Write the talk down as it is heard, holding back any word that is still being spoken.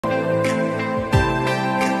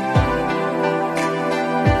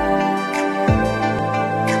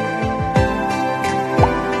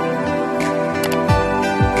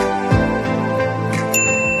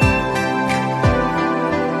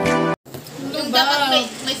dapat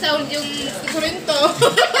may sound yung kurento.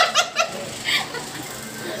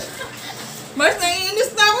 Mars,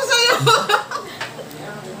 naiinis na ako sa'yo.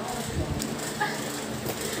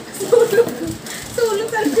 Sulog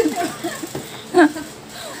talaga na.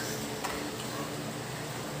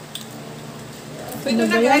 So ito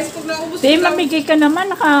na guys, pag naubos ko Di, daw. mamigay ka naman.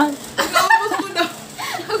 Pag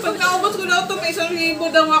naubos ko daw ito, may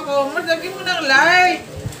 1,000 daw ako. Mars, lagyan mo ng like.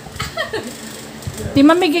 Di,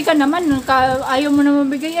 mamigay ka naman. Ayaw mo na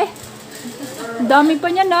mamigay eh. Ang dami pa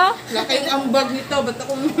niyan ha. Laki yung ambag nito, ba't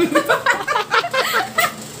ako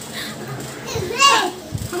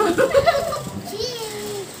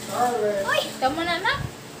Uy, tama na na.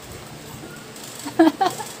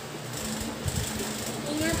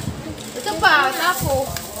 Ito pa, tapo.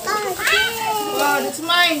 wow, that's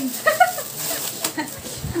mine.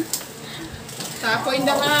 Tapo in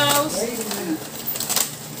the house.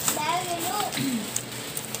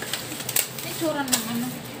 May tsura ng ano.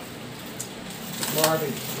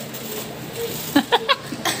 Barbie.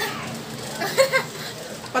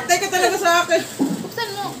 Patay ka talaga sa akin. Buksan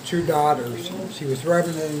mo. 2 daughters. She was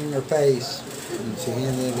rubbing it in her face, and she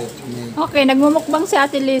handed it to me. Okay, nagmumukbang si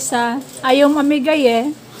Ate Lisa. Ayaw mamigay eh.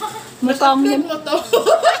 Mukhang Upload mo to.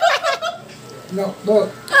 No, look,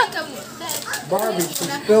 Ikaw mo. Barbie, she's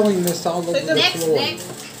spilling this all over the Next, floor. next.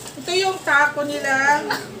 Ito yung taco nila.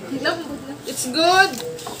 Lambot na. It's good.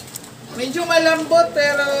 Medyo malambot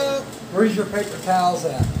pero Where's your paper towels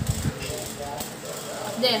at?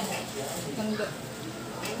 Then.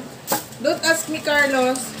 don't ask me,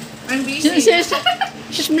 Carlos. I'm busy.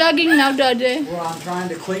 she's vlogging now, Daddy. Well, I'm trying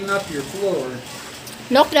to clean up your floor.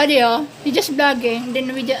 Look, Daddy, oh. He's just vlogging.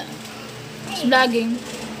 Then we just... He's vlogging.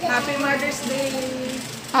 Happy Mother's Day.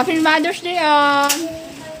 Happy Mother's Day, oh.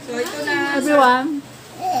 So ito na. Everyone.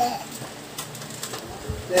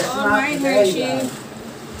 That's Oh, not mine, today, Hershey. though.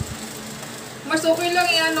 Mas okay lang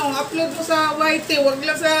i-ano, upload mo sa YT, wag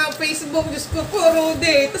lang sa Facebook. Diyos ko po,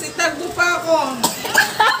 Rude. Tapos itag mo pa ako.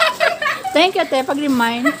 Thank you, Te,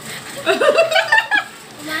 pag-remind.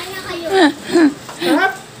 Kumain na kayo.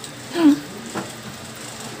 Stop.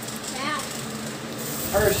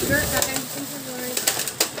 Hershey, can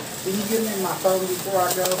you give me my phone before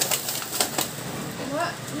I go?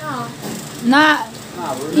 What? No. Na,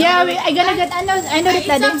 No, remember? yeah, I gonna get, I know that, It's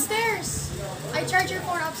Daddy. upstairs. I charge your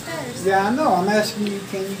phone upstairs. Yeah, I know. I'm asking you,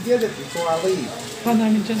 can you get it before I leave?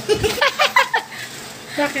 Namin dyan.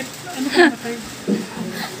 Bakit? Ano ka na kayo?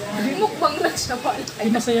 Mukbang lang siya pala. Ay,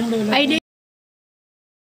 masayang lola. I